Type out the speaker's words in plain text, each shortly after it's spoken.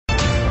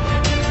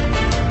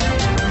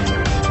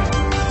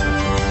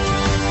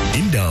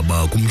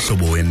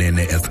kumhlobo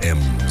wenene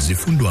FM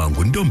zifundwa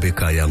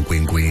nguNtombekaya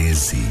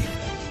Nkwenkwezi.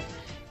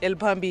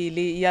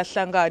 Eliphambili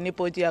Iyahlangana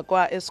ibhodi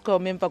yakwa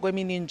ESKOM emva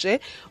kwemini nje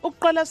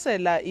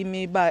ukuqwalasela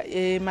imiba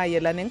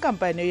emayelana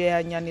nenkampani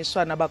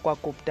eyoyanyaniswa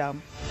nabakwaGupta.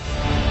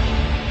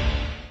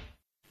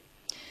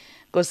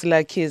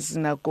 Kosilakhiz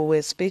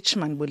nakuwe speech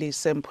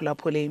manibulise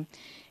mphulaphuli.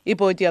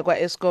 Ibhodi yakwa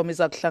ESKOM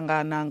iza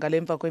kuhlangana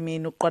ngalemva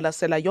kwemini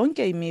ukuqwalasela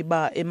yonke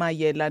imiba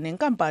emayelana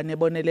nenkampani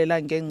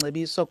ebonelela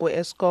ngengcebiso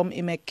ku-ESKOM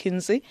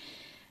iMcKinsey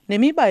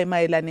nemiba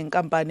emayelana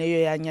nenkampani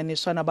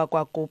eyoyanyaniswa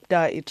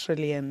nabakwaGupta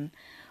iTrillion.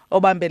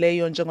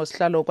 Obambeleyo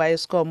njengosihlalo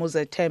kwa-ESKOM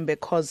uZethembe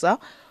Khoza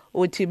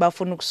uthi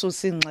bafuna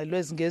ukususa ingxelo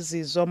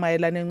ezingezizo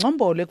mayelana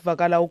nengcombolo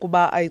ekuvakala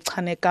ukuba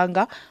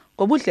ayichanekanga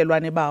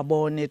ngobudlelwane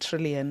babo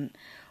neTrillion.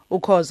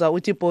 Ukhoza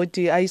uthi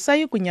ibhodi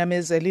ayisayi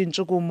kunyamezela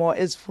iintshukumo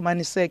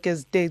ezifumaniseke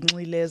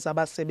ezitenxile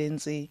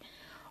zabasebenzi.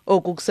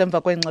 Oku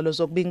kusemva kwengxelo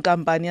zokuba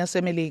inkampani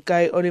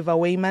yaseMelika iOliver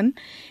Wyman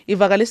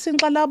ivakalisa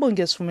inkxalabo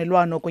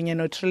ngesivumelwano kunye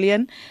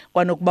noTrillion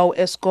kwanokuba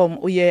u-ESKOM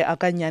uye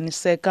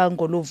akanyaniseka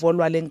ngoluvo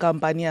lwale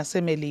nkampani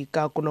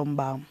yaseMelika kulo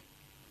mba.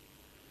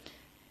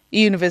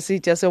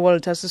 iYunivesithi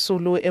yaseWalter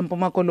Sisulu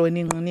eMpuma Koloni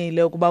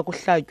ingqinile ukuba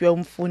kuhlatywe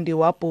umfundi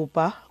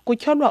wabhubha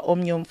kutyholwa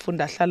omnye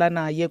umfundi ahlala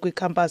naye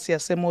kwikhampasi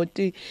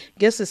yaseMoti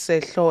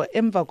ngesisehlo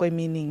emva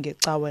kwemini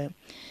ngecawe.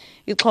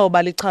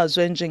 Ixhoba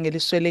lichazwe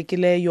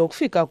njengeliswelekileyo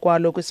ukufika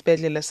kwalo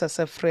kwisibhedlele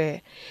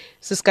saseFrere.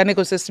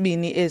 Sisiganeko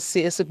sesibini esi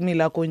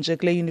esikumila kunje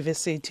kule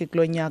yunivesithi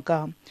kulo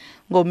nyaka.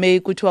 NgoMeyi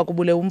kuthiwa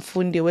kubule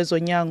umfundi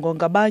wezonyango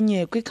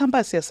ngabanye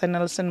kwikhampasi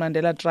yaseNelson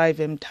Mandela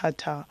Drive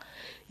eMthatha.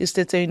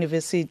 Istate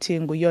University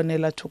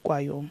nguyonela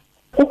Thukwayo.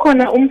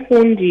 Kukhona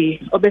umfundi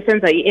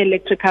obesenza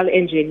i-electrical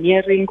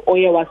engineering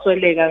oye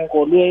wasweleka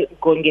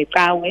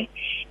ngecawe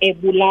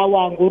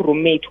ebulawa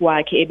nguroommate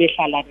wakhe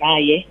ebehlala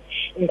naye.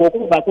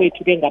 Ngokuva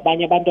kwethu ke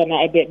ngabanye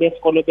abantwana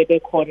besikolo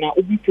bebekhona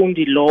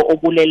umfundi lo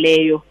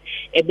obuleleyo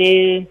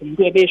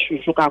umuntu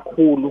ebeshushu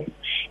kakhulu.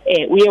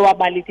 Uye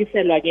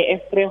wabalikhiselwa ke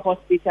eFrere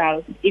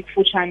Hospital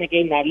ikufutshane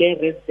ke nale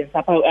residence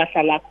apha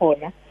ahlala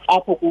khona.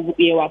 Apho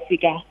kuye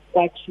wafika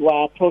kwathi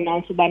wa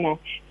pronounce ubana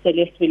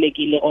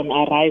seleswelekile on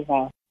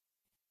arrival.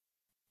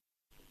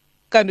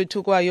 Kanti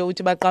Thukwayo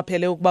uthi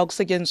baqaphele ukuba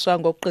kusetyenziswa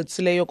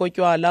ngokugqithisileyo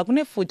kotywala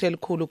kunefuthe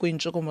elikhulu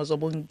kwiintshukumo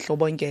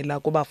zobundlobongela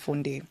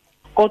kubafundi.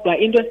 Kodwa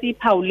into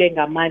esiyiphawule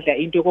ngamandla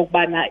into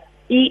yokubana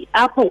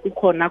apho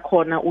kukhona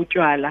khona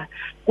utywala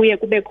kuye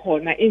kube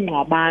khona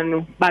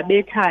ingxabano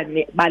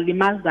babethane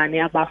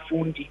balimazane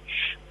abafundi.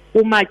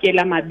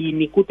 Umatyela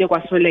amabini kude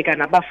kwasweleka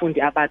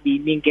nabafundi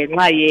ababini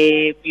ngenxa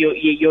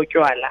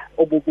yotywala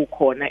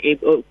obubukhona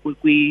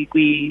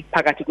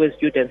phakathi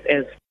kwe-students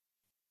ez.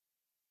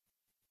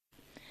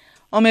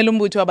 Omele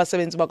umbutho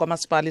wabasebenzi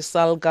bakwamasipala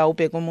iSalga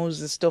ubheka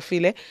umuzi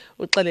Stofile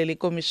uxelela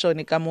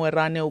ikomishoni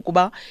kaMwerane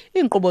ukuba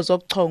iinkqubo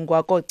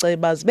zokuchongwa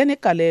kooceba zibe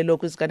negalelo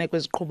kwiziganeko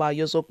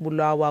eziqhubayo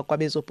zokubulawa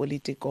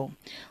kwabezopolitiko.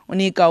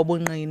 Unika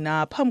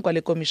ubungqina phambi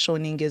kwale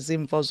komishoni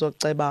ngezimvo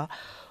zoceba.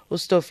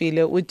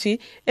 uStofile uthi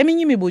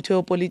eminye imibutho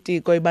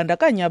yopolitiko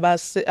ibandakanya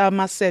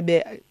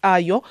amasebe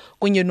ayo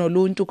kunye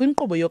noluntu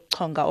kwinkqubo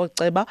yokuchonga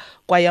ooceba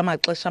kwaye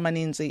amaxesha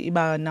amaninzi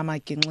iba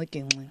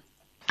namagingxi-gingxi.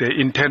 The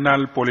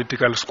internal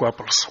political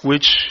squabbles,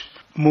 which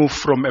move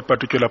from a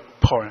particular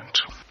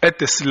point. At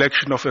the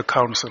selection of a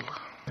council,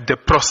 the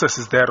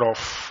processes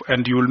thereof,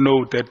 and you will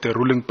know that the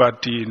ruling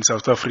party in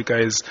South Africa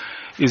is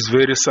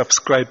very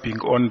subscribing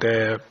on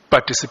the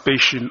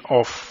participation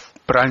of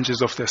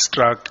branches of the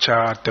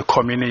structure, the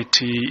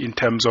community, in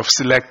terms of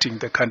selecting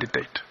the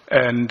candidate.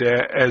 And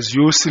as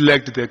you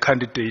select the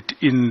candidate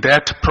in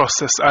that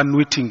process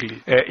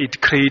unwittingly,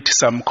 it creates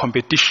some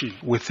competition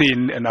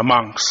within and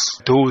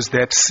amongst those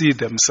that see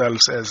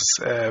themselves as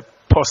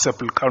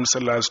possible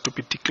councillors to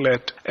be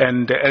declared.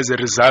 And as a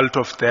result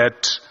of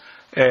that,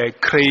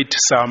 create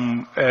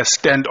some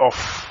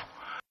standoff.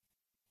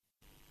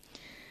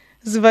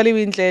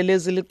 Zivaliwe indlela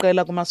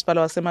eziliqela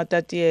kumasipala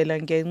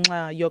waseMatatiyela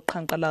ngenxa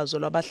yoqhankqalazo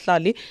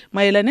lwabahlali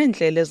mayelana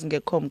neendlela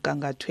ezingekho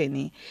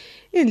mgangathweni.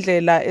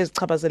 Iindlela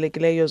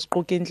ezichaphazelekileyo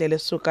ziquka indlela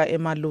esuka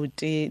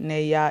eMaluti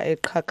neya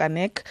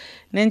eQhakanek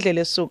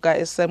nendlela esuka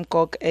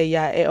eSemkok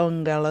eya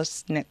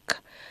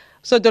eOngelesnek.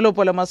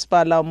 Sodolopho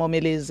lamasipala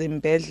uMomelezi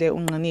Mbedle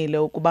unqinile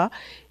ukuba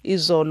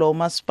izolo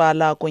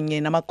umasipala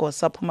kunye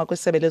namagosa aphuma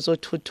kwisebe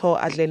lezothutho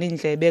adlela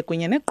indlebe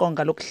kunye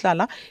neqonga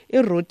lokuhlala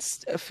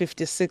iRoutes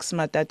 56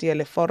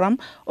 Matatiyele Forum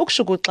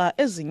ukushukuxa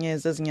ezinye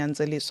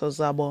zezinyanzeliso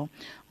zabo.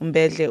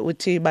 Mbedle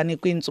uthi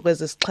banikwa iintsuku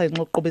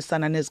ezisixhenxe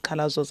ukuqubisana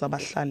nezikhalazo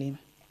zabahlali.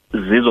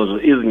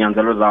 Zizo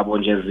izinyanzelo zabo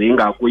nje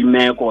zinga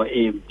kwimeko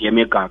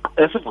yemigaqo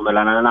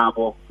esivumelana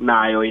nabo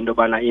nayo into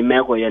bana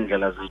imeko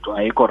yendlela zethu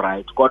ayikho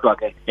right kodwa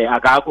ke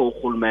akakho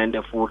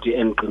urhulumente futhi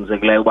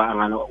endiqinisekileyo uba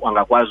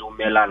angakwazi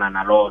umelana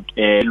naloo nto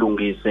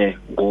elungise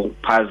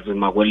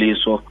ngokuphazima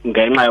kweliso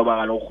ngenxa yoba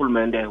kaloku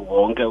urhulumente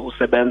wonke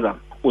usebenza.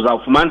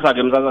 Uzawufumanisa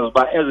ke msasazi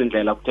uba ezi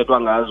ndlela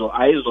kuthethwa ngazo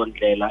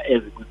ayizondlela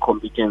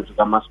ezikwi-competence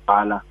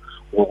kamasipala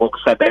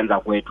ngokokusebenza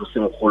kwethu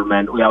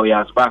singurhulumente.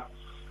 Uyawuyazi uba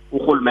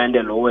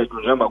urhulumente lo wethu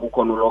njengoba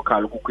kukhona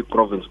ulocal kukho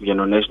iprovince kunye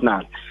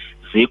no-national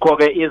zikho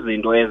ke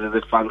izinto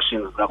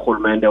ezizi-functions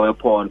zikarhulumente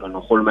wephondo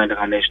norhulumente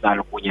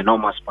ka-national kunye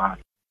noomasipala.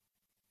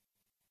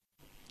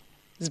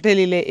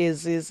 Ziphelile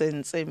ezi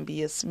zentsimbi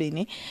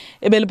yesibini.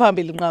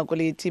 Ebeliphambili inqaku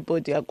lithi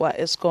ibhodi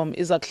yakwa-ESKOM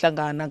iza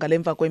kuhlangana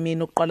ngalemva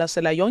kwemini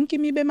ukuqwalasela yonke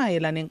imiba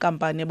emayelana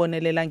nenkampani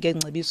ebonelela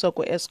ngengcebiso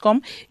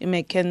kwi-ESKOM,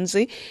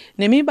 iMcKinsey,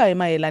 nemiba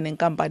emayelana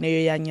nenkampani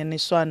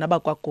eyoyanyaniswa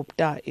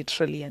nabakwaGupta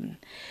i-trillion.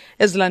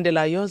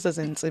 Ezilandelayo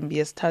zezentsimbi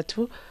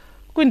yesithathu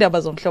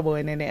kwiindaba zomhlobo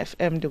wenene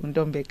FM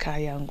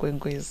ndinguntombekhaya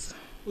Nkwenkwezi.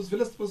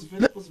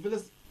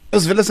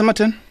 Uzivele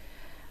sematheni?